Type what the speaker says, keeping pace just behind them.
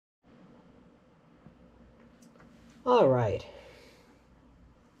All right.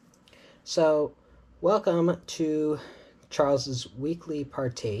 So, welcome to Charles's weekly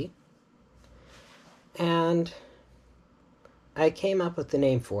party. And I came up with the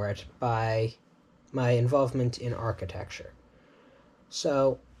name for it by my involvement in architecture.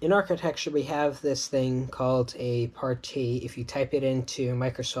 So, in architecture, we have this thing called a party. If you type it into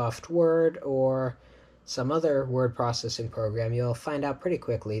Microsoft Word or some other word processing program, you'll find out pretty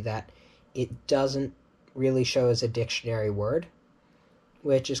quickly that it doesn't really show as a dictionary word,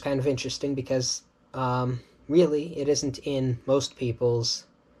 which is kind of interesting because really it isn't in most people's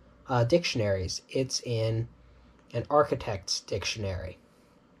dictionaries. It's in an architect's dictionary.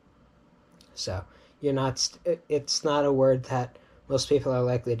 So it's not a word that most people are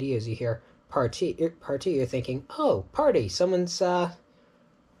likely to use. You hear party, you're thinking, oh, party. Someone's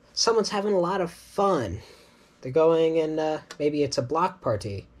having a lot of fun. They're going and maybe it's a block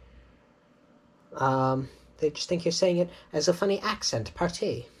party. They just think you're saying it as a funny accent,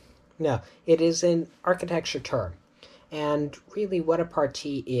 party. No, it is an architecture term. And really what a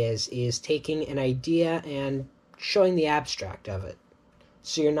party is taking an idea and showing the abstract of it.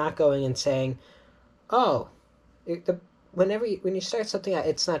 So you're not going and saying, oh, when you start something out,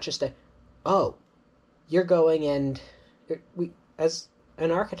 it's not just oh, you're going and as an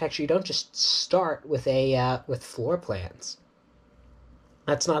architecture, you don't just start with with floor plans.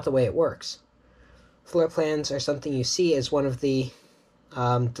 That's not the way it works. Floor plans are something you see as one of the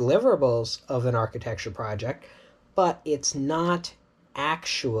deliverables of an architecture project, but it's not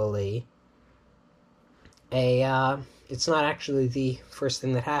actually it's not actually the first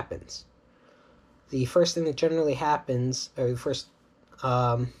thing that happens. The first thing that generally happens, or the first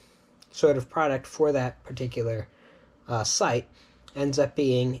sort of product for that particular site, ends up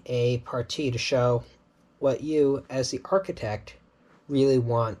being a partie to show what you, as the architect, really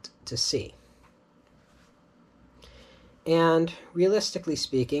want to see. And realistically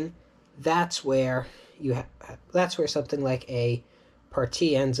speaking, that's where something like a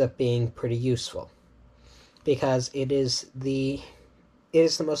partie ends up being pretty useful, because it is the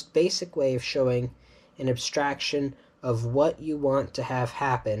most basic way of showing an abstraction of what you want to have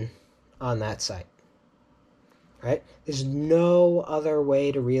happen on that site. Right? There's no other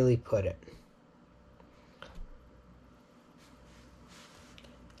way to really put it.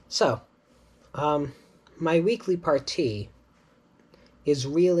 So, my weekly partie is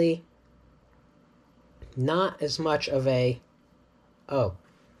really not as much of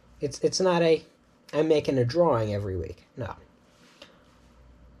it's not I'm making a drawing every week. No.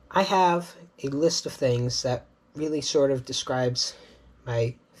 I have a list of things that really sort of describes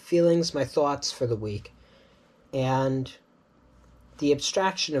my feelings, my thoughts for the week. And the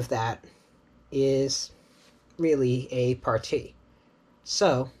abstraction of that is really a partie.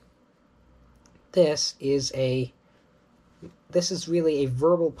 So, this is really a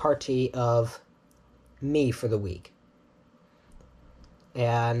verbal partie of me for the week.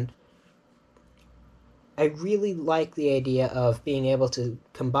 And I really like the idea of being able to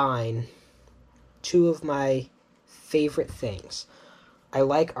combine two of my favorite things. I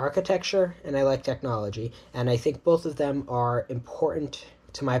like architecture and I like technology, and I think both of them are important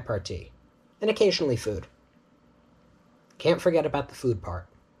to my partie. And occasionally food. Can't forget about the food part.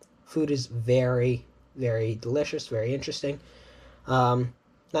 Food is very, very delicious, very interesting. Not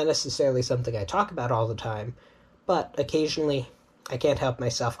necessarily something I talk about all the time, but occasionally I can't help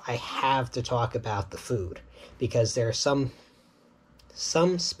myself. I have to talk about the food, because there are some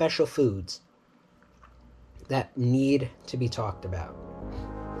special foods that need to be talked about.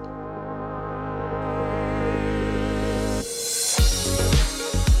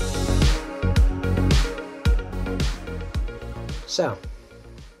 So,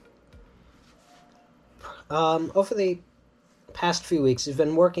 over the past few weeks, I've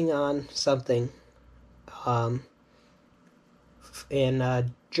been working on something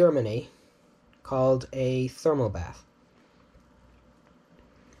in Germany called a thermal bath.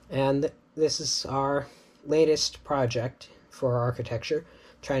 And this is our latest project for architecture,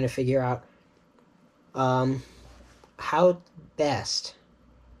 trying to figure out how best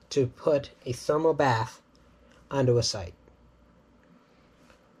to put a thermal bath onto a site.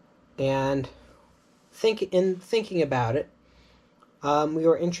 And thinking about it, we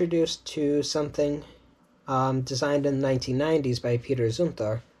were introduced to something designed in the 1990s by Peter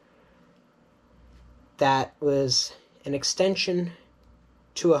Zumthor that was an extension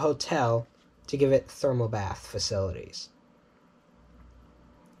to a hotel to give it thermal bath facilities.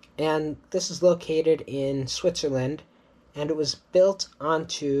 And this is located in Switzerland, and it was built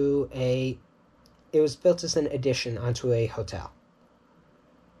as an addition onto a hotel.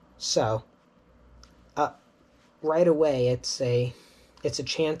 So, right away it's a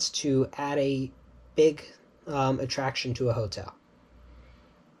chance to add a big attraction to a hotel.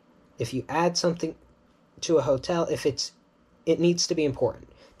 If you add something to a hotel, it needs to be important,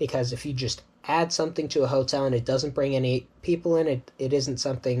 because if you just add something to a hotel and it doesn't bring any people in, it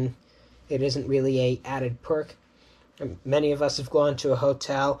isn't really a added perk. Many of us have gone to a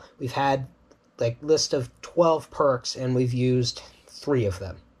hotel, we've had like list of 12 perks and we've used 3 of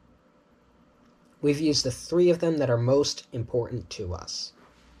them. We've used the 3 of them that are most important to us.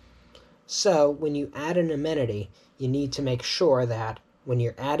 So when you add an amenity, you need to make sure that when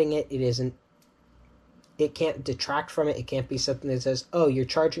you're adding it, it can't detract from it. It can't be something that says, oh, you're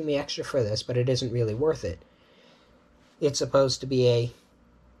charging me extra for this, but it isn't really worth it. It's supposed to be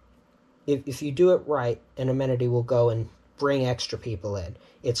if you do it right, an amenity will go and bring extra people in.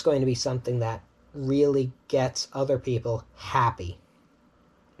 It's going to be something that really gets other people happy.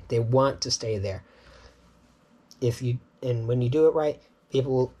 They want to stay there. When you do it right,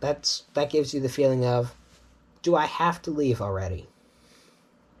 that gives you the feeling of, do I have to leave already?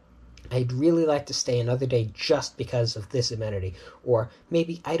 I'd really like to stay another day just because of this amenity. Or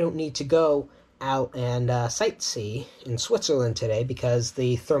maybe I don't need to go out and sightsee in Switzerland today because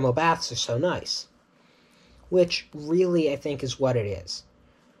the thermal baths are so nice. Which really, I think, is what it is.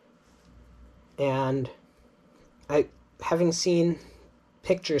 And having seen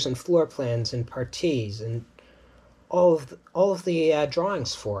pictures and floor plans and parties and all of the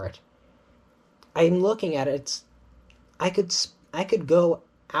drawings for it, I'm looking at it. I could go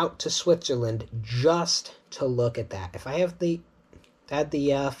out to Switzerland just to look at that. If I had the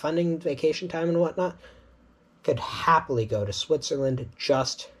funding, vacation time, and whatnot, could happily go to Switzerland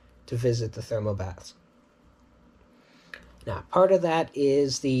just to visit the thermal baths. Now, part of that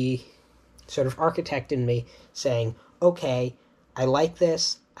is the sort of architect in me saying, okay, I like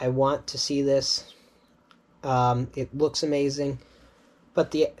this, I want to see this, it looks amazing,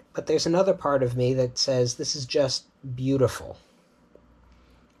 but there's another part of me that says this is just beautiful.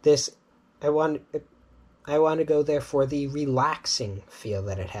 I want to go there for the relaxing feel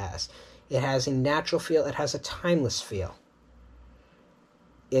that it has. It has a natural feel, it has a timeless feel.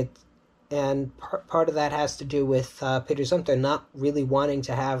 Part of that has to do with Peter Zumthor not really wanting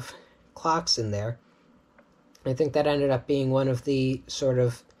to have clocks in there. I think that ended up being one of the sort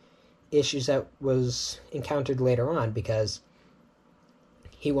of issues that was encountered later on, because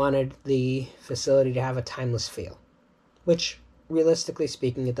he wanted the facility to have a timeless feel, which, realistically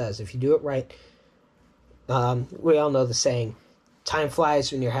speaking, it does. If you do it right, we all know the saying, time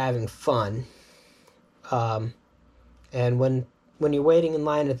flies when you're having fun. And when you're waiting in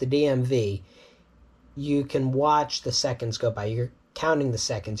line at the DMV, you can watch the seconds go by. You're counting the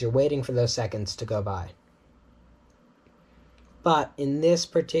seconds. You're waiting for those seconds to go by. But in this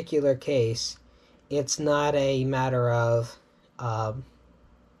particular case, it's not a matter of, oh,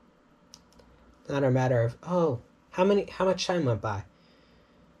 how much time went by?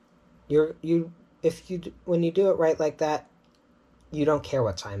 When you do it right like that, you don't care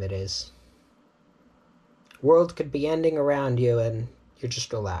what time it is. World could be ending around you and you're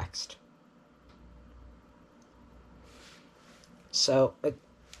just relaxed. So,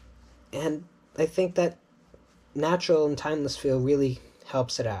 and I think that natural and timeless feel really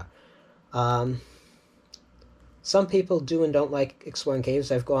helps it out. Some people do and don't like exploring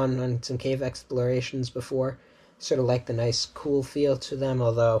caves. I've gone on some cave explorations before. Sort of like the nice, cool feel to them,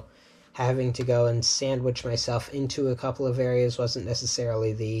 although having to go and sandwich myself into a couple of areas wasn't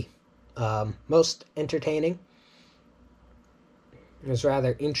necessarily the most entertaining. It was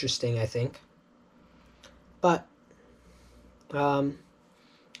rather interesting, I think. But I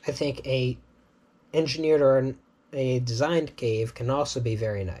think a engineered or a designed cave can also be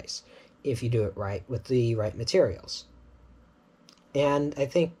very nice if you do it right with the right materials. And I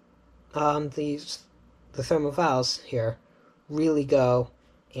think the thermal valves here really go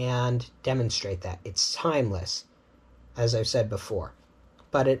and demonstrate that. It's timeless, as I've said before,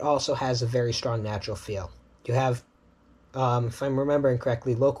 but it also has a very strong natural feel. You have, if I'm remembering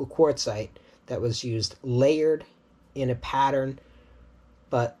correctly, local quartzite that was used layered in a pattern,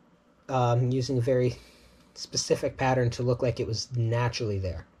 but using a very specific pattern to look like it was naturally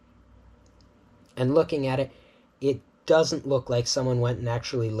there. And looking at it, it doesn't look like someone went and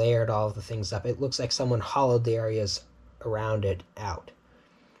actually layered all of the things up. It looks like someone hollowed the areas around it out.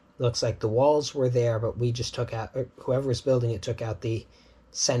 It looks like the walls were there, but we just took out, or whoever was building it took out the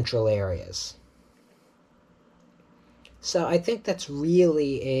central areas. So I think that's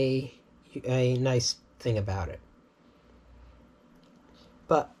really a nice thing about it.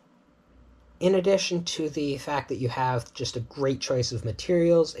 But in addition to the fact that you have just a great choice of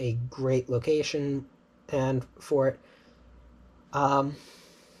materials, a great location, and for it,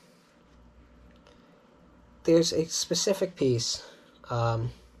 there's a specific piece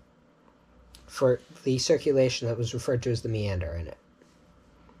for the circulation that was referred to as the meander in it.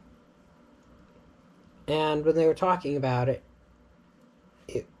 And when they were talking about it,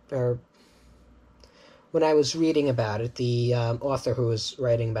 or when I was reading about it, the author who was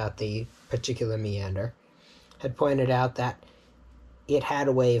writing about the particular meander had pointed out that it had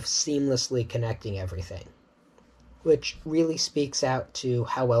a way of seamlessly connecting everything, which really speaks out to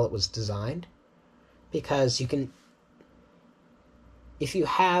how well it was designed. Because you can, if you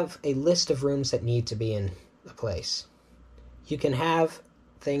have a list of rooms that need to be in a place, you can have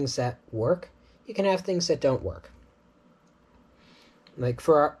things that work, you can have things that don't work. Like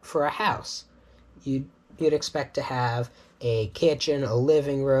for a house, you'd expect to have a kitchen, a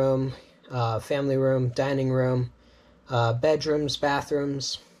living room, family room, dining room, bedrooms,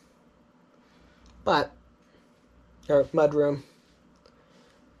 bathrooms, or mudroom.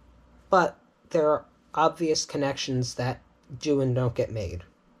 But there are obvious connections that do and don't get made.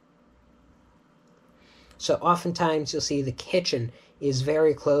 So oftentimes you'll see the kitchen is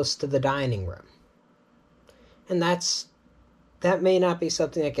very close to the dining room. And that may not be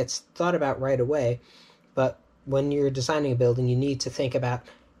something that gets thought about right away, but when you're designing a building, you need to think about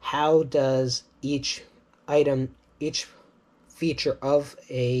how does each item, each feature of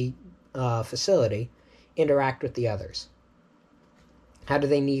a facility interact with the others? How do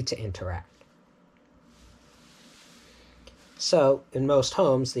they need to interact? So, in most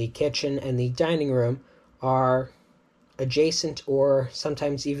homes, the kitchen and the dining room are adjacent or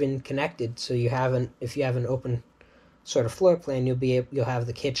sometimes even connected. So if you have an open sort of floor plan, you'll have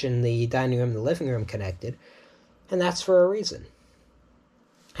the kitchen, the dining room, the living room connected, and that's for a reason.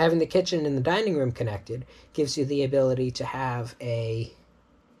 Having the kitchen and the dining room connected gives you the ability to have a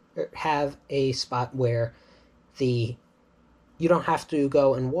spot where you don't have to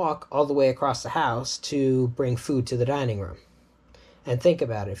go and walk all the way across the house to bring food to the dining room. And think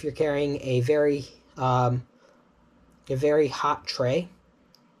about it. If you're carrying a very hot tray,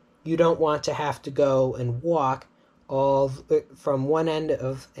 you don't want to have to go and walk from one end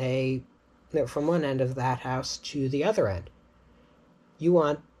of that house to the other end. You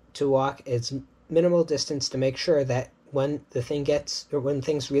want to walk as minimal distance to make sure that when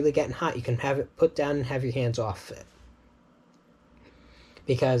things really getting hot, you can have it put down and have your hands off it.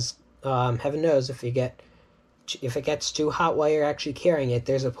 Because heaven knows if it gets too hot while you're actually carrying it,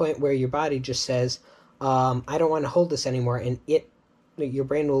 there's a point where your body just says, I don't want to hold this anymore, and your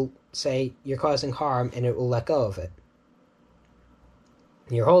brain will say you're causing harm, and it will let go of it.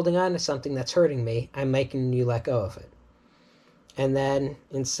 You're holding on to something that's hurting me, I'm making you let go of it. And then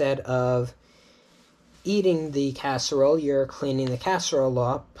instead of eating the casserole, you're cleaning the casserole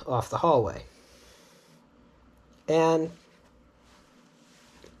off the hallway. And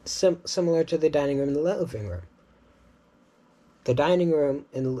similar to the dining room and the living room. The dining room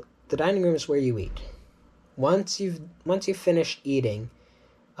is where you eat. Once you've finished eating,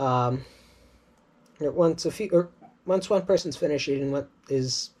 once one person's finished eating,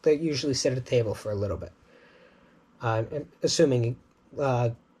 they usually sit at a table for a little bit. Assuming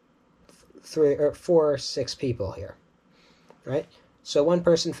 3 or 4 or 6 people here, right? So one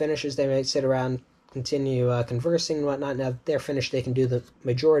person finishes, they might sit around, continue conversing and whatnot. Now they're finished, they can do the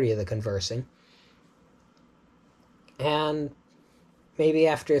majority of the conversing. And maybe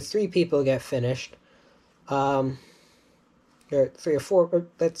after 3 people get finished, or 3 or 4, or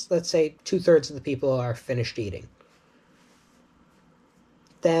let's say 2/3 of the people are finished eating.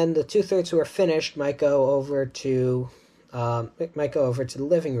 Then the 2/3 who are finished might go over to the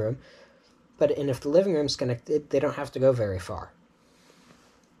living room, and if the living room's connected, they don't have to go very far.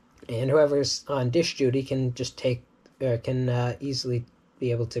 And whoever's on dish duty can easily be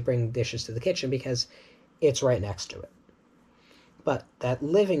able to bring dishes to the kitchen because it's right next to it. But that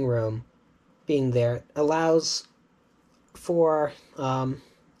living room being there allows for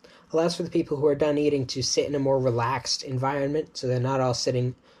the people who are done eating to sit in a more relaxed environment, so they're not all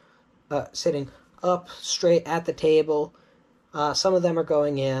sitting up straight at the table. Some of them are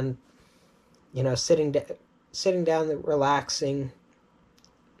going in, sitting down, relaxing.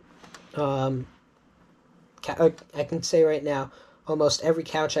 I can say right now, almost every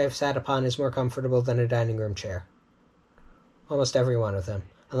couch I've sat upon is more comfortable than a dining room chair. Almost every one of them.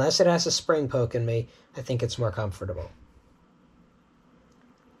 Unless it has a spring poke in me, I think it's more comfortable.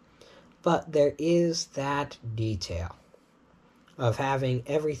 But there is that detail of having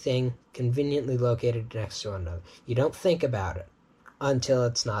everything conveniently located next to one another. You don't think about it until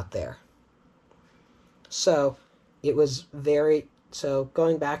it's not there. So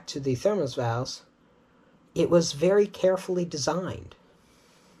going back to the thermos valves, it was very carefully designed.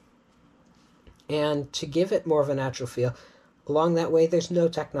 And to give it more of a natural feel, along that way, there's no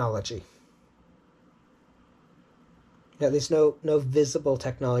technology. There's no visible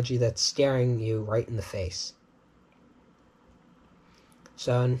technology that's staring you right in the face.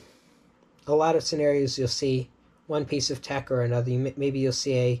 So in a lot of scenarios, you'll see one piece of tech or another. Maybe you'll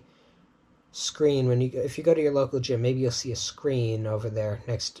see a screen if you go to your local gym. Maybe you'll see a screen over there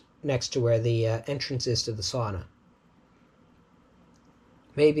next to where the entrance is to the sauna.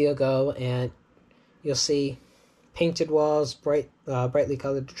 Maybe you'll go and you'll see painted walls, brightly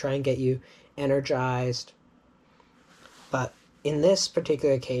colored to try and get you energized. But in this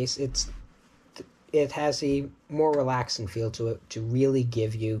particular case, it has a more relaxing feel to it to really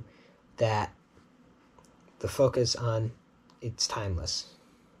give you the focus on it's timeless.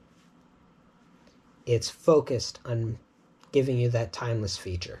 It's focused on giving you that timeless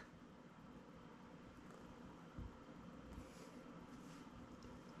feature.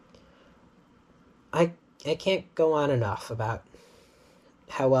 I can't go on enough about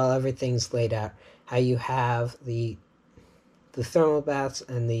how well everything's laid out, how you have the thermal baths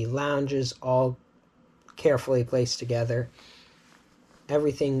and the lounges all carefully placed together.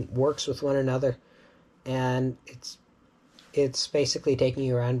 Everything works with one another, and it's basically taking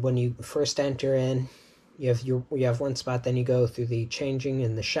you around. When you first enter in, you have one spot, then you go through the changing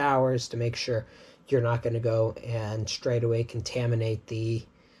and the showers to make sure you're not going to go and straight away contaminate the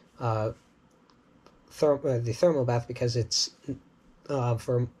thermal bath, because it's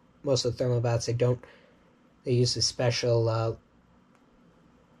for most of the thermal baths they use a special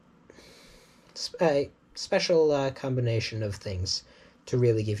combination of things to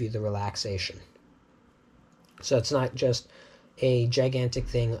really give you the relaxation. So it's not just a gigantic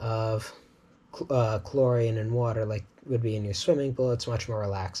thing of chlorine and water like would be in your swimming pool. It's much more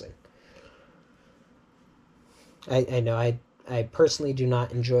relaxing. I know I personally do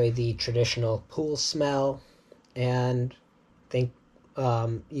not enjoy the traditional pool smell, and think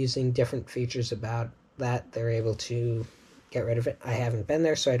using different features about that, they're able to get rid of it. I haven't been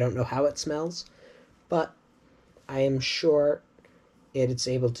there, so I don't know how it smells, but I am sure it's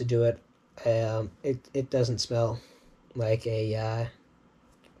able to do it. It doesn't smell like a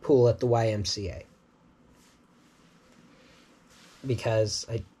pool at the YMCA, because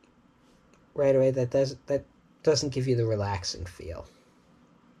right away that doesn't give you the relaxing feel.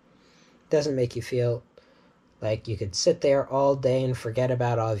 It doesn't make you feel like you could sit there all day and forget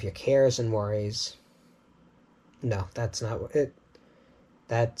about all of your cares and worries. No, that's not what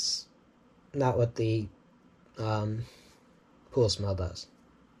the pool smell does.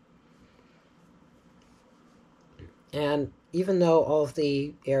 And even though all of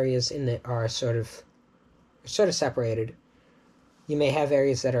the areas in it are sort of separated, you may have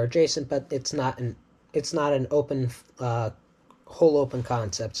areas that are adjacent, but it's not an open whole open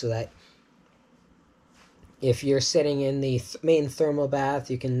concept, so that if you're sitting in the main thermal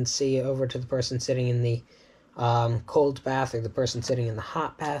bath, you can see over to the person sitting in the cold bath, or the person sitting in the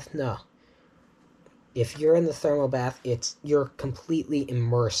hot bath. No. If you're in the thermal bath, you're completely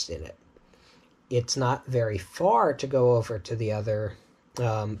immersed in it. It's not very far to go over to the other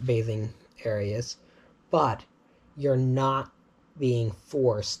bathing areas, but you're not being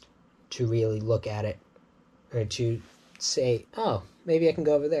forced to really look at it, or to say, oh, maybe I can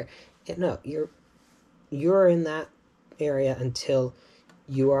go over there. No, you're in that area until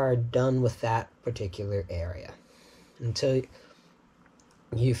you are done with that particular area, until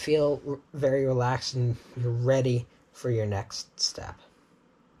you feel very relaxed and you're ready for your next step.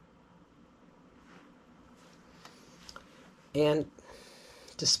 And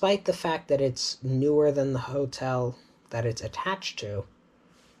despite the fact that it's newer than the hotel that it's attached to,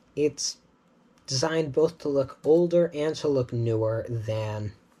 it's designed both to look older and to look newer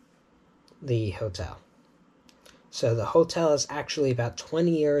than the hotel. So the hotel is actually about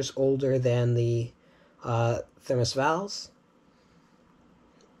 20 years older than the Thermas Valles.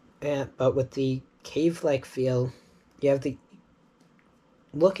 But with the cave-like feel,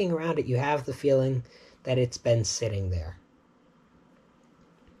 looking around it, you have the feeling that it's been sitting there.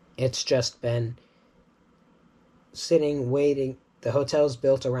 It's just been sitting, waiting. The hotel's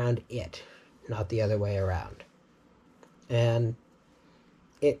built around it, not the other way around. And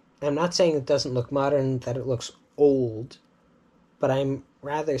I'm not saying it doesn't look modern, that it looks old, but I'm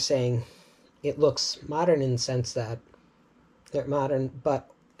rather saying it looks modern in the sense that they're modern,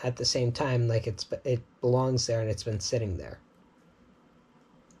 but at the same time, like it belongs there and it's been sitting there.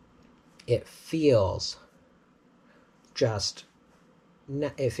 It feels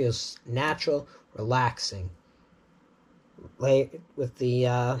natural, relaxing. Like with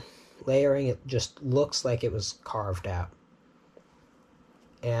the layering, it just looks like it was carved out.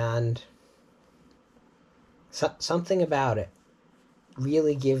 And something about it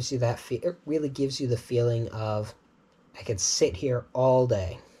really gives you it really gives you the feeling of, I could sit here all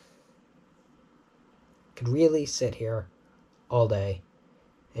day. Could really sit here all day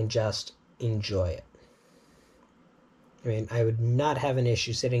and just enjoy it. I mean, I would not have an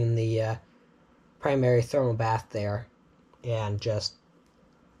issue sitting in the primary thermal bath there and just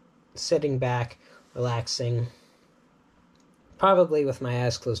sitting back, relaxing, probably with my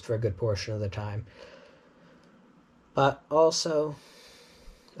eyes closed for a good portion of the time. But also,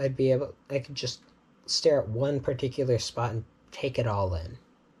 I could just stare at one particular spot and take it all in.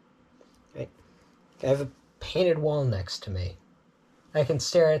 Right? I have a painted wall next to me. I can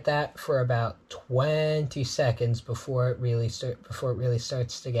stare at that for about 20 seconds before it really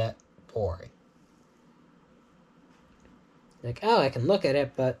starts to get boring. Like, oh, I can look at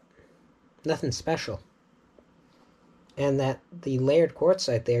it, but nothing special. And that the layered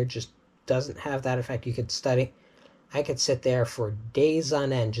quartzite there just doesn't have that effect. I could sit there for days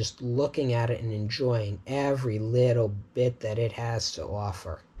on end just looking at it and enjoying every little bit that it has to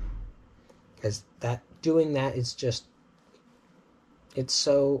offer. Because doing that is just, it's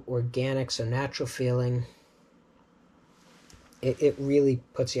so organic, so natural feeling. It really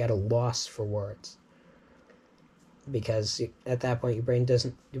puts you at a loss for words. Because at that point your brain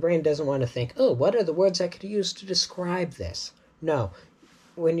doesn't want to think, oh, what are the words I could use to describe this? No.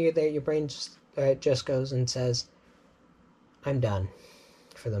 When you're there, your brain just goes and says, I'm done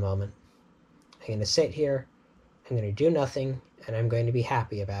for the moment. I'm going to sit here, I'm going to do nothing, and I'm going to be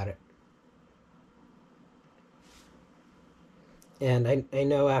happy about it. And I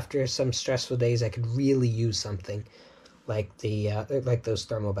know after some stressful days I could really use something like like those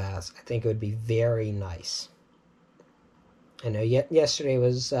thermal baths. I think it would be very nice. I know yesterday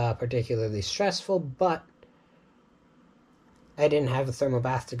was particularly stressful, but I didn't have a thermal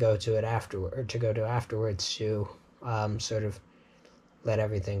bath to go to afterwards to sort of let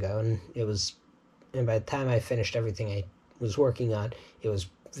everything go. And by the time I finished everything I was working on, it was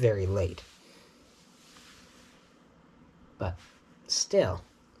very late. But still,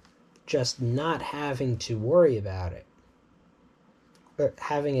 just not having to worry about it, or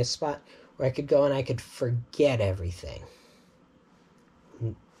having a spot where I could go and I could forget everything.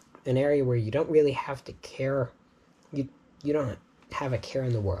 An area where you don't really have to care. You don't have a care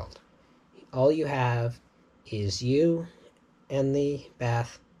in the world. All you have is you and the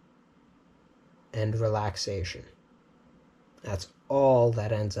bath and relaxation. That's all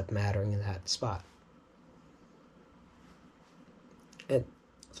that ends up mattering in that spot. And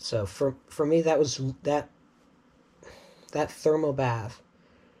so for me, that was that thermal bath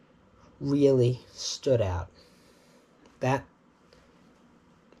really stood out. That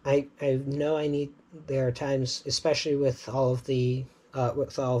I know there are times, especially with all of the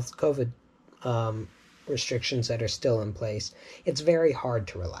COVID restrictions that are still in place, it's very hard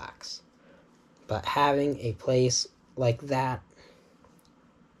to relax. But having a place like that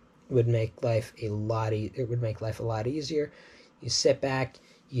would make life a lot easier. You sit back,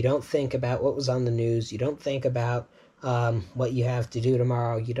 you don't think about what was on the news, you don't think about what you have to do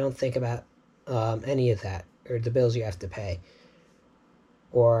tomorrow, you don't think about any of that, or the bills you have to pay,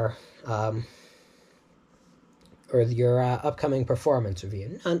 or your upcoming performance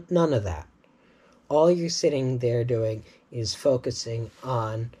review. None of that. All you're sitting there doing is focusing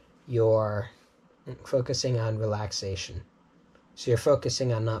on relaxation. So you're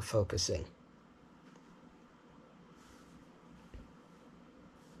focusing on not focusing.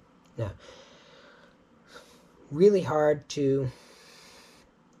 Now, really hard to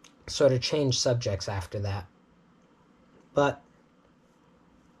sort of change subjects after that. But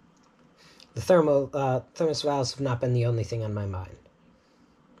the thermos valves have not been the only thing on my mind.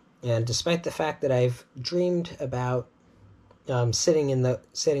 And despite the fact that I've dreamed about sitting in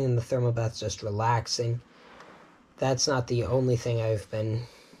the thermal bath just relaxing, that's not the only thing I've been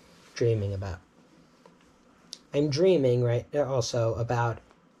dreaming about. I'm dreaming also about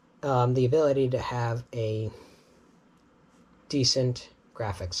the ability to have a decent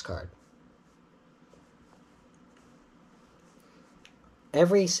graphics card.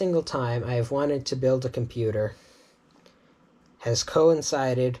 Every single time I've wanted to build a computer has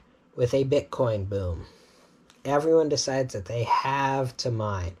coincided with a Bitcoin boom. Everyone decides that they have to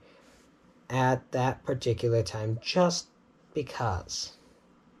mine at that particular time just because.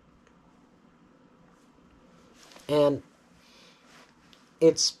 And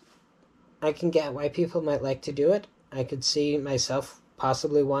I can get why people might like to do it. I could see myself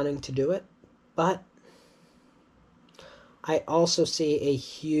possibly wanting to do it, but I also see a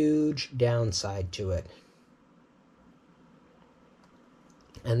huge downside to it.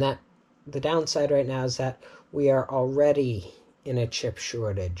 And that the downside right now is that we are already in a chip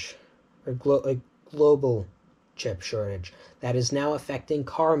shortage, a global chip shortage that is now affecting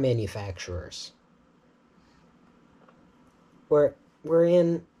car manufacturers. We're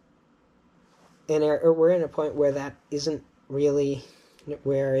in we're in a point where that isn't really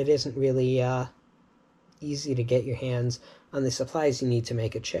where it isn't really easy to get your hands on the supplies you need to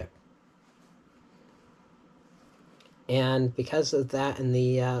make a chip. And because of that and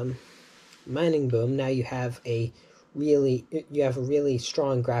the mining boom, now you have a really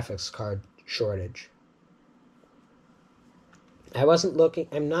strong graphics card shortage. I'm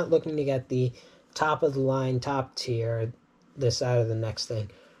not looking to get the top of the line, top tier, this out of the next thing.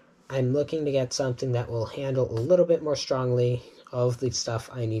 I'm looking to get something that will handle a little bit more strongly of the stuff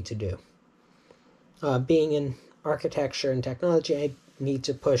I need to do. Being in architecture and technology, I need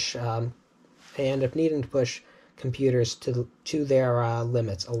to push. I end up needing to push computers to their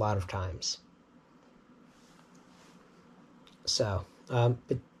limits a lot of times. So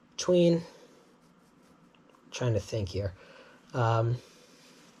between, trying to think here,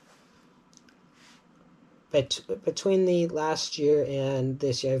 but between the last year and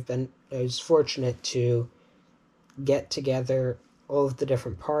this year, I was fortunate to get together all of the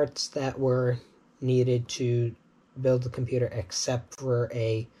different parts that were needed to build the computer except for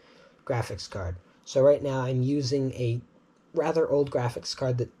a graphics card. So right now I'm using a rather old graphics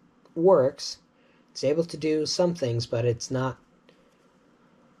card that works. It's able to do some things, but it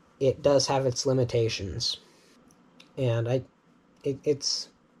does have its limitations. And it's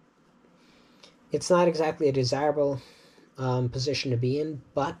not exactly a desirable position to be in,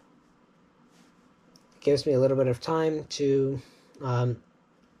 but it gives me a little bit of time to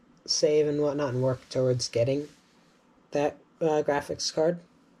save and whatnot and work towards getting that graphics card.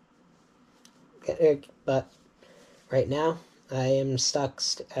 But right now, I am stuck.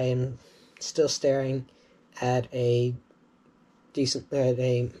 I am still staring at a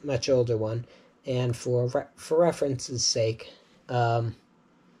much older one, and for reference's sake, I'll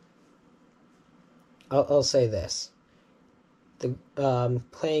say this: the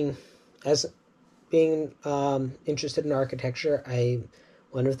being interested in architecture,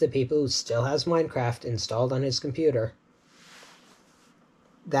 one of the people who still has Minecraft installed on his computer.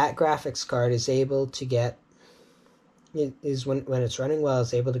 That graphics card is able to get, when it's running well,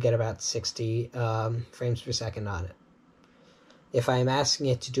 is able to get about 60 frames per second on it. If I'm asking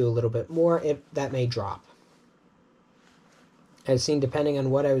it to do a little bit more, that may drop. I've seen, depending on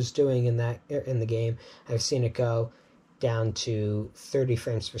what I was doing in the game, I've seen it go down to 30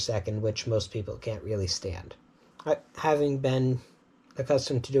 frames per second, which most people can't really stand. Having been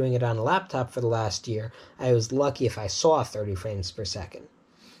accustomed to doing it on a laptop for the last year, I was lucky if I saw 30 frames per second.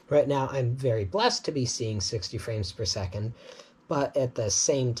 Right now, I'm very blessed to be seeing 60 frames per second, but at the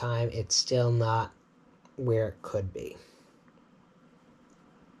same time, it's still not where it could be.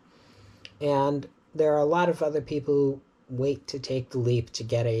 And there are a lot of other people who wait to take the leap to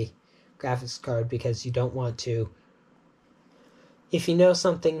get a graphics card because you don't want to. If you know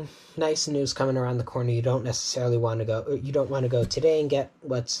something nice and new is coming around the corner, you don't necessarily want to go. You don't want to go today and get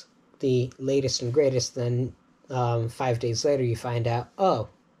what's the latest and greatest. Then 5 days later, you find out, oh,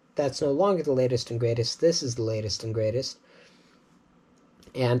 that's no longer the latest and greatest. This is the latest and greatest.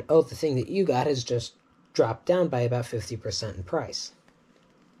 And oh, the thing that you got has just dropped down by about 50% in price.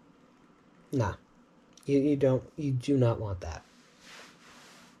 Nah, you do not want that.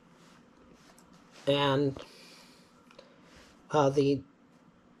 And the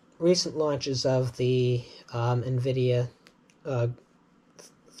recent launches of the NVIDIA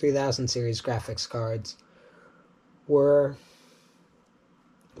 3000 series graphics cards were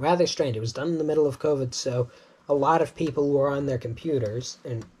rather strange. It was done in the middle of COVID, so a lot of people were on their computers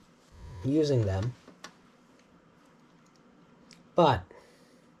and using them. But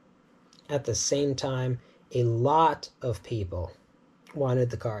at the same time, a lot of people wanted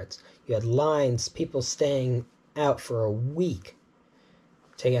the cards. You had lines, people staying out for a week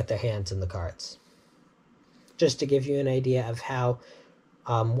to get their hands on the cards. Just to give you an idea of how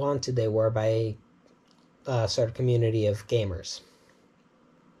wanted they were by a sort of community of gamers.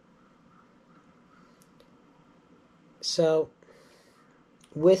 So,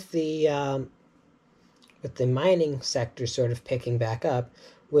 with the mining sector sort of picking back up,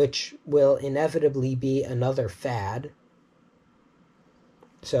 which will inevitably be another fad.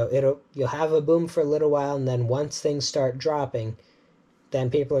 So you'll have a boom for a little while, and then once things start dropping,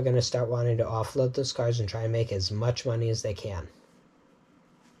 then people are going to start wanting to offload those cards and try and make as much money as they can.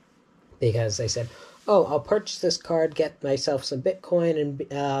 Because they said, oh, I'll purchase this card, get myself some Bitcoin,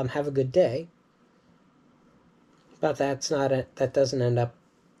 and have a good day. But that doesn't end up,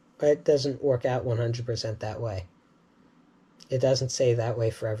 it doesn't work out 100% that way. It doesn't stay that way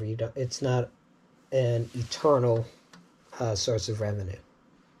forever. It's not an eternal source of revenue.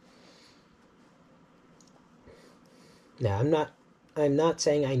 Now, I'm not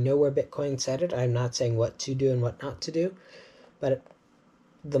saying I know where Bitcoin's headed. I'm not saying what to do and what not to do. But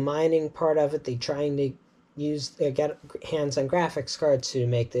the mining part of it, they trying to get hands on graphics cards to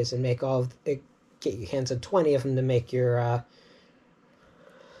make this and make all of it, get your hands on 20 of them to make your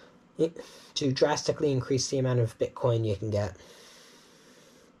to drastically increase the amount of Bitcoin you can get.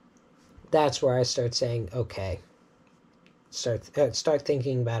 That's where I start saying, okay, start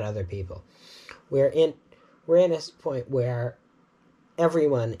thinking about other people. We're in a point where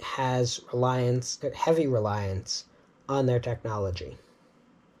everyone has heavy reliance on their technology.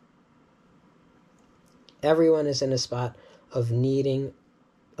 Everyone is in a spot of needing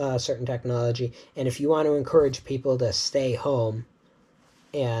certain technology, and if you want to encourage people to stay home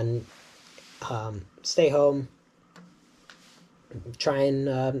and try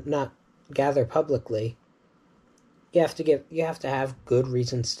and not gather publicly, you have to have good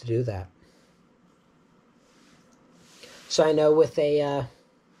reasons to do that. So I know if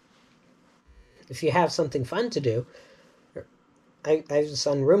you have something fun to do, I was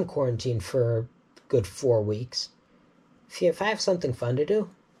on room quarantine for a good 4 weeks. If I have something fun to do,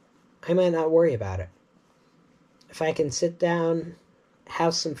 I might not worry about it. If I can sit down,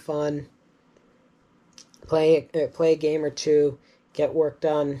 have some fun, play a game or two, get work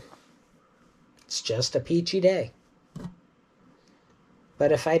done, it's just a peachy day.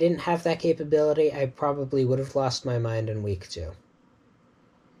 But if I didn't have that capability, I probably would have lost my mind in week 2.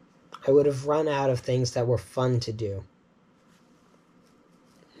 I would have run out of things that were fun to do.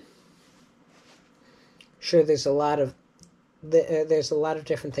 Sure, there's a lot of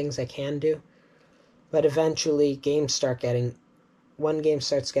different things I can do, but eventually one game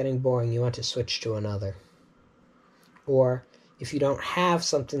starts getting boring, you want to switch to another. Or if you don't have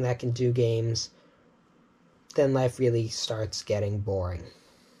something that can do games, then life really starts getting boring.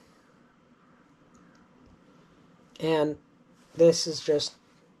 And this is just,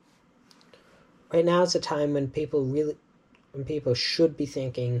 right now is a time when people should be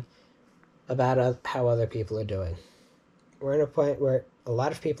thinking about how other people are doing. We're in a point where a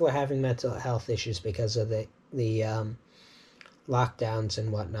lot of people are having mental health issues because of the lockdowns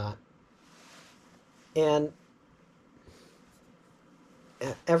and whatnot. And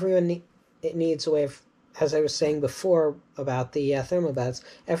everyone needs a way of, as I was saying before about the thermobaths,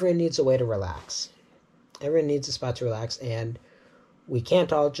 everyone needs a way to relax. Everyone needs a spot to relax, and we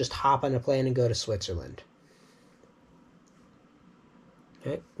can't all just hop on a plane and go to Switzerland.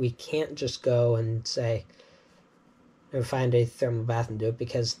 Right? We can't just go and say, or find a thermal bath and do it,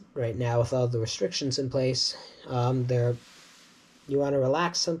 because right now with all the restrictions in place, you want to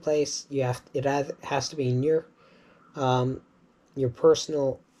relax someplace, it either has to be in your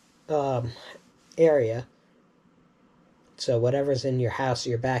personal area. So whatever's in your house or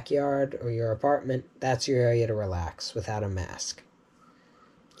your backyard or your apartment, that's your area to relax without a mask.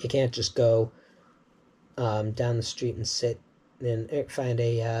 You can't just go down the street and sit and find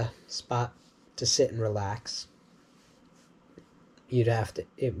a spot to sit and relax. You'd have to,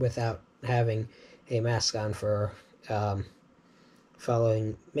 without having a mask on, for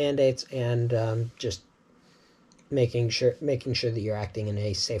following mandates and just making sure that you're acting in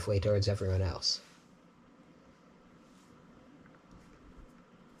a safe way towards everyone else.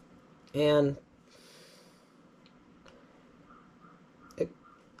 And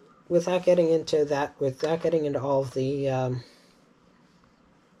without getting into all the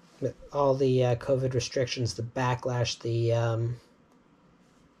COVID restrictions, the backlash, the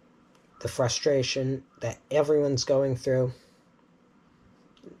frustration that everyone's going through,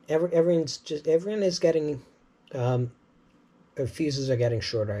 everyone is getting, fuses are getting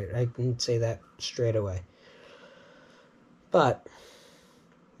shorter. I can say that straight away. But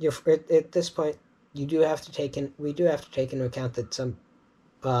at this point, we do have to take into account that some,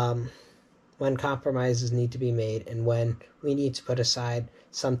 when compromises need to be made, and when we need to put aside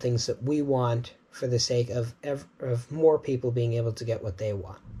some things that we want for the sake of more people being able to get what they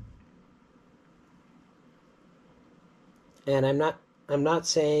want. And I'm not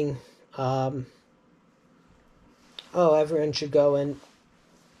saying, everyone should go and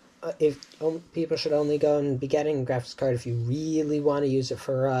people should only go and be getting a graphics card if you really want to use it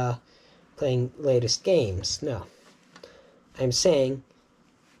for playing latest games. No. I'm saying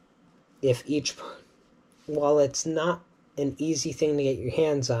while it's not an easy thing to get your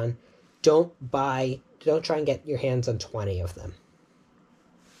hands on, don't try and get your hands on 20 of them.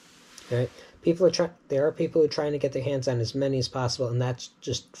 All right? There are people who are trying to get their hands on as many as possible, and that's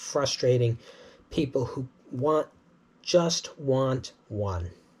just frustrating people who just want one.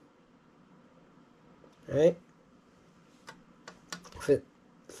 All right?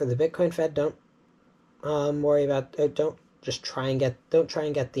 For the Bitcoin Fed, don't worry about don't try and get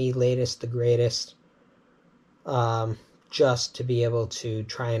the latest, the greatest, just to be able to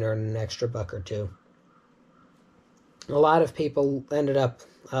try and earn an extra buck or two. A lot of people ended up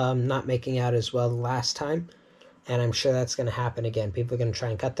not making out as well the last time, and I'm sure that's going to happen again. People are going to try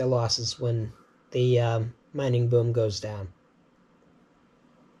and cut their losses when the mining boom goes down.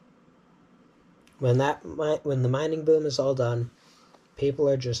 When the mining boom is all done, people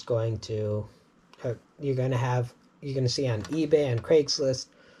are just going to you're going to see on eBay, on Craigslist,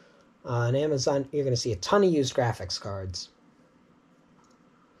 on Amazon, you're going to see a ton of used graphics cards.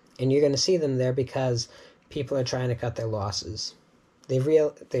 And you're going to see them there because people are trying to cut their losses.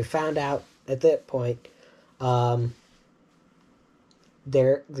 They found out at that point the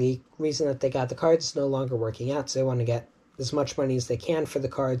reason that they got the cards is no longer working out, so they want to get as much money as they can for the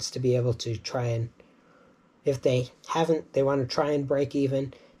cards to be able to try and, if they haven't, they want to try and break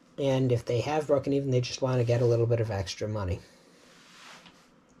even, and if they have broken even, they just want to get a little bit of extra money.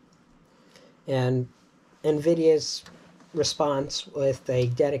 And NVIDIA's response with a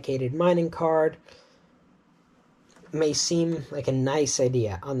dedicated mining card may seem like a nice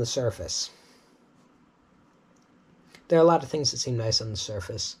idea on the surface. There are a lot of things that seem nice on the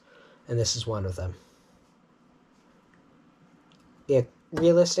surface, and this is one of them.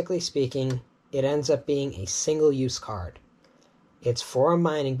 Realistically speaking, it ends up being a single-use card. It's for a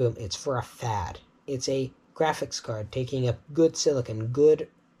mining boom. It's for a fad. It's a graphics card taking up good silicon, good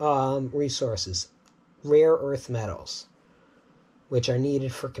resources, rare earth metals, which are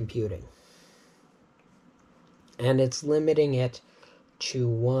needed for computing. And it's limiting it to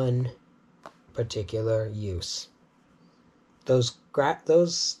one particular use. Those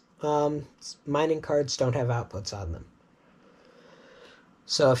mining cards don't have outputs on them.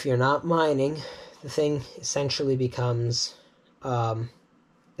 So if you're not mining, the thing essentially becomes a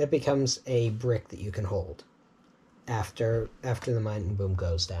brick that you can hold after the mining boom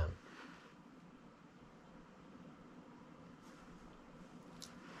goes down.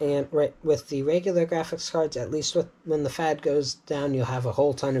 And with the regular graphics cards, at least when the fad goes down, you'll have a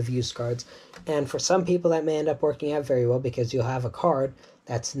whole ton of used cards. And for some people, that may end up working out very well because you'll have a card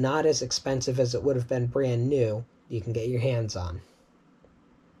that's not as expensive as it would have been brand new you can get your hands on.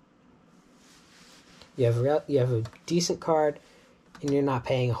 You have a decent card, and you're not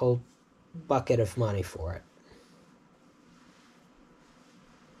paying a whole bucket of money for it.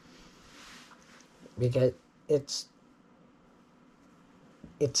 Because it's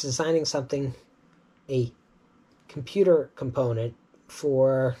designing something, a computer component,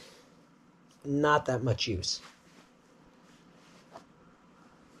 for not that much use.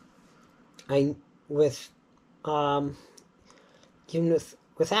 Even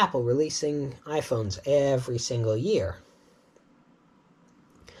with Apple releasing iPhones every single year.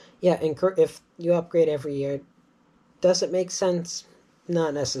 Yeah, and if you upgrade every year, does it make sense?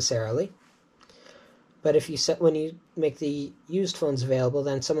 Not necessarily. But when you make the used phones available,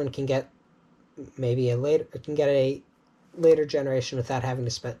 then someone can get a later generation without having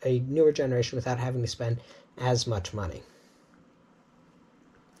to spend a newer generation without having to spend as much money.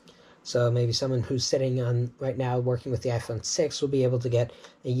 So maybe someone who's sitting on right now working with the iPhone 6 will be able to get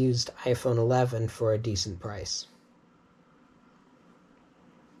a used iPhone 11 for a decent price.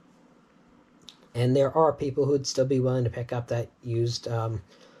 And there are people who would still be willing to pick up that used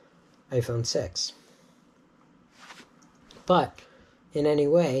iPhone 6. But in any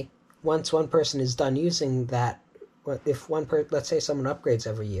way, once one person is done using that, let's say someone upgrades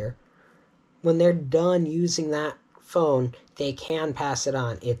every year, when they're done using that phone, they can pass it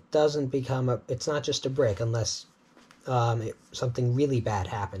on. It doesn't become it's not just a brick unless something really bad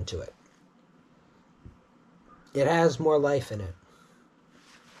happened to it. It has more life in it.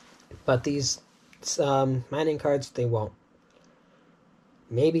 But these mining cards, they won't.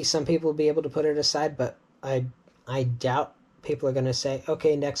 Maybe some people will be able to put it aside, but I doubt people are going to say,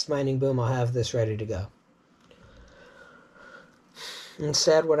 okay, next mining boom, I'll have this ready to go.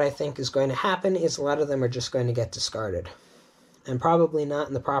 Instead, what I think is going to happen is a lot of them are just going to get discarded. And probably not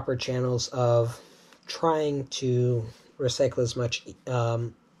in the proper channels of trying to recycle as much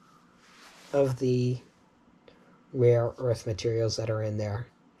of the rare earth materials that are in there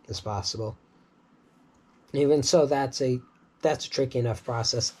as possible. Even so, that's a tricky enough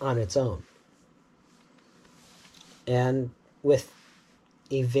process on its own. And with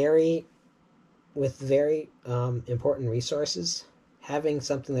with very important resources, having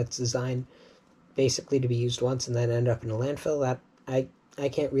something that's designed basically to be used once and then end up in a landfill, that I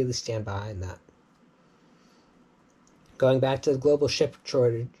can't really stand behind that. Going back to the global chip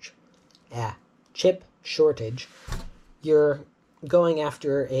shortage, you're going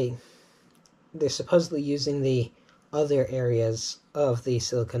after they're supposedly using the other areas of the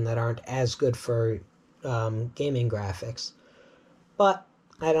silicon that aren't as good for gaming graphics, but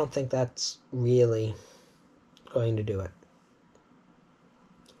I don't think that's really going to do it.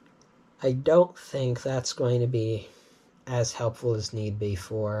 I don't think that's going to be as helpful as need be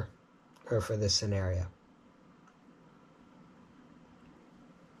for this scenario.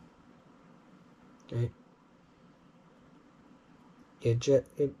 Right? You're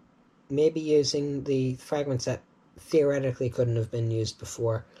maybe using the fragments that theoretically couldn't have been used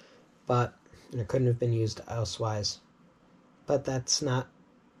before, but couldn't have been used elsewise. But that's not.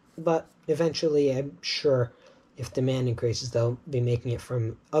 But eventually, I'm sure if demand increases, they'll be making it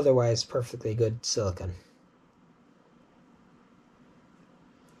from otherwise perfectly good silicon.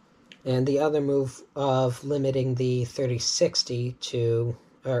 And the other move of limiting the 3060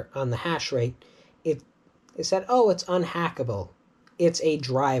 on the hash rate, it said, oh, it's unhackable. It's a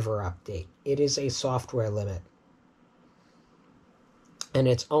driver update. It is a software limit. And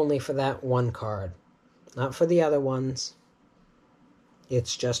it's only for that one card. Not for the other ones.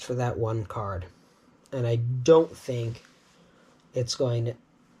 It's just for that one card. And I don't think it's going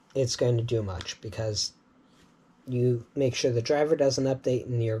to do much, because you make sure the driver doesn't update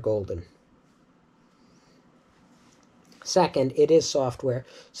and you're golden. Second, it is software,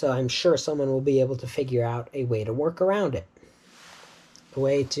 so I'm sure someone will be able to figure out a way to work around it. A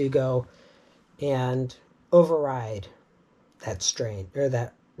way to go and override that strain, or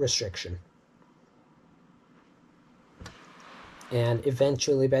that restriction. And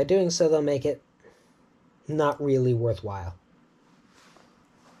eventually, by doing so, they'll make it not really worthwhile.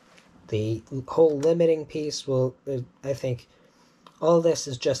 The whole limiting piece will, I think, all this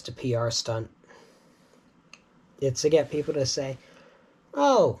is just a PR stunt. It's to get people to say,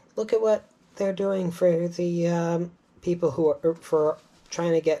 oh, look at what they're doing for the people who are for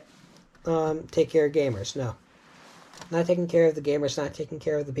trying to take care of gamers. No. Not taking care of the gamers, not taking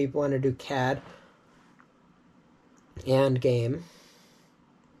care of the people who want to do CAD and game.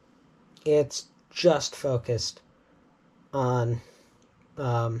 It's just focused on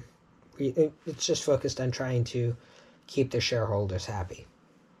it's just focused on trying to keep their shareholders happy.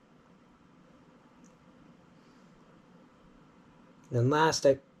 And last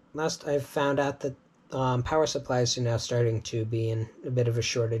I've found out that power supplies are now starting to be in a bit of a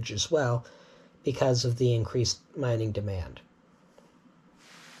shortage as well, because of the increased mining demand.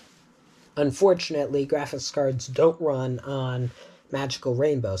 Unfortunately, graphics cards don't run on magical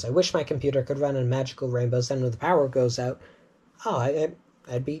rainbows. I wish my computer could run on magical rainbows, then when the power goes out,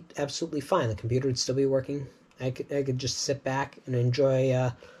 I'd be absolutely fine. The computer would still be working. I could just sit back and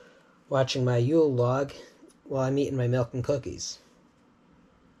enjoy watching my Yule log while I'm eating my milk and cookies.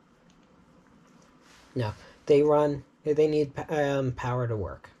 No, they need power to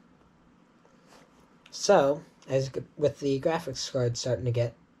work. So, with the graphics card starting to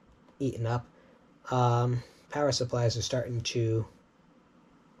get eaten up, power supplies are starting to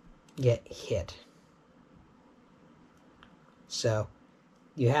get hit. So,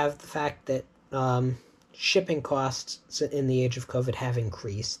 you have the fact that shipping costs in the age of COVID have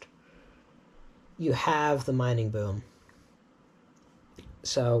increased. You have the mining boom.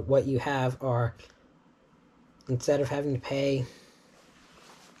 So, what you have are, instead of having to pay,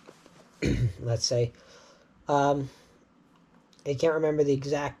 let's say, I can't remember the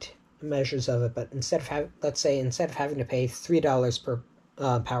exact measures of it, but instead of having to pay $3 per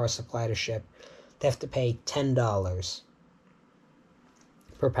power supply to ship, they have to pay $10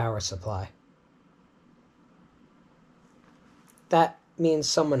 per power supply. That means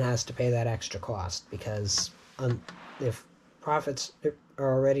someone has to pay that extra cost, because if profits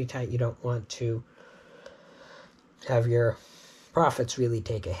are already tight, you don't want to have your profits really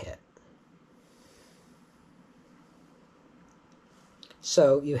take a hit.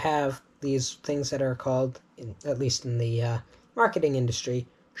 So you have these things that are called, at least in the marketing industry,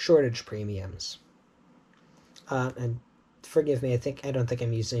 shortage premiums. And forgive me, I don't think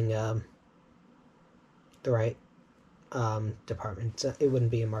I'm using the right department. It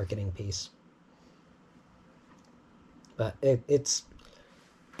wouldn't be a marketing piece. But it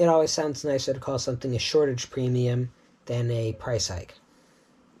always sounds nicer to call something a shortage premium than a price hike.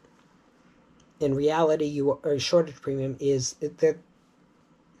 In reality, a shortage premium is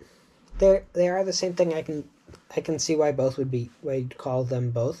they are the same thing I can I can see why both would be, why you'd call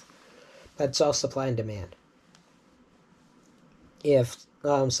them both, but it's all supply and demand. If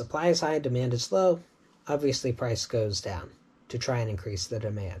supply is high and demand is low, obviously price goes down to try and increase the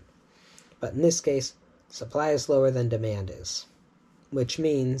demand. But in this case, supply is lower than demand is, which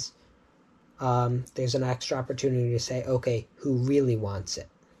means there's an extra opportunity to say, okay, who really wants it?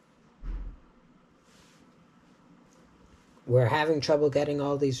 We're having trouble getting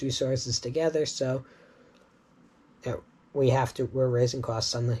all these resources together, so we're raising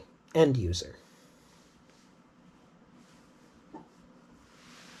costs on the end user.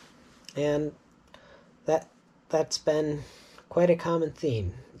 And that's been quite a common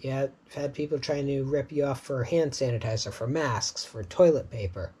theme. Yeah, I've had people trying to rip you off for hand sanitizer, for masks, for toilet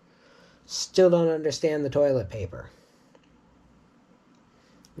paper. Still don't understand the toilet paper.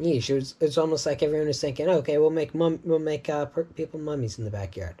 Yeesh, it's almost like everyone is thinking, okay, we'll make people mummies in the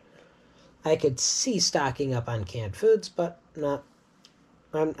backyard. I could see stocking up on canned foods, but not.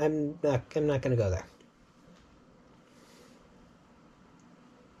 I'm not going to go there.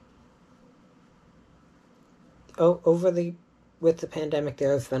 With the pandemic,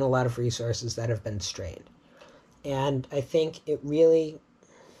 there have been a lot of resources that have been strained, and I think it really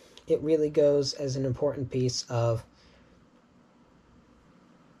goes as an important piece of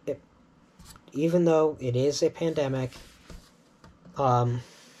it. Even though it is a pandemic,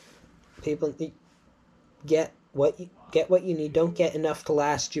 people get what you need. Don't get enough to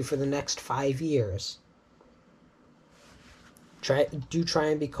last you for the next 5 years. Try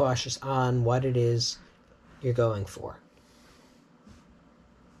and be cautious on what it is you're going for.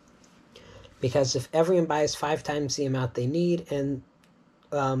 Because if everyone buys 5 times the amount they need, and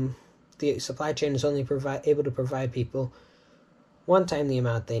the supply chain is only able to provide people 1 time the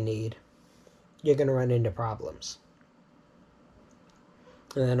amount they need, you're going to run into problems.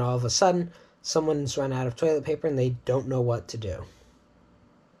 And then all of a sudden, someone's run out of toilet paper and they don't know what to do.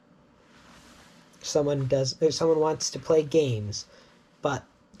 Someone wants to play games, but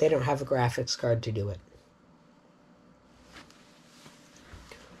they don't have a graphics card to do it.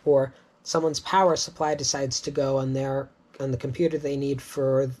 Or someone's power supply decides to go on the computer they need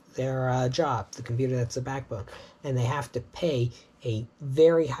for their job, the computer that's the backbone, and they have to pay a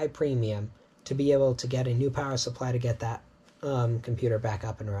very high premium to be able to get a new power supply to get that computer back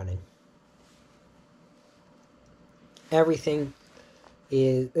up and running. There are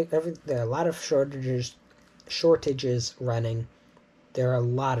a lot of shortages running. There are a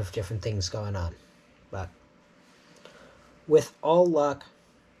lot of different things going on, but with all luck,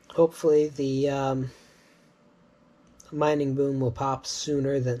 hopefully the mining boom will pop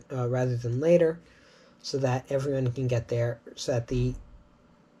sooner than rather than later, so that everyone can get there. So that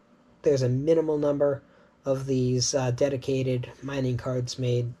there's a minimal number of these dedicated mining cards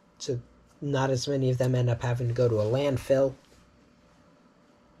made, so not as many of them end up having to go to a landfill.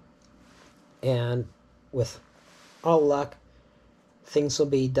 And with all luck, things will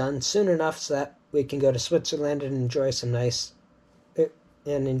be done soon enough so that we can go to Switzerland and enjoy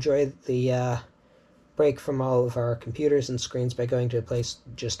the break from all of our computers and screens by going to a place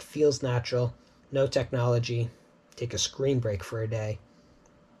that just feels natural, no technology, take a screen break for a day,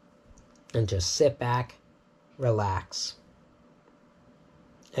 and just sit back, relax.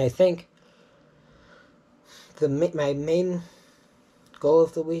 And I think my main goal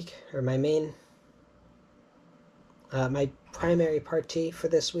of the week, or my primary party for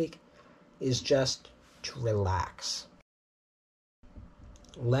this week, is just to relax.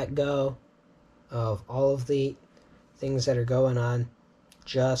 Let go of all of the things that are going on.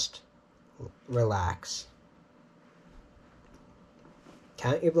 Just relax.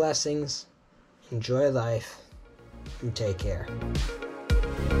 Count your blessings, enjoy life, and take care.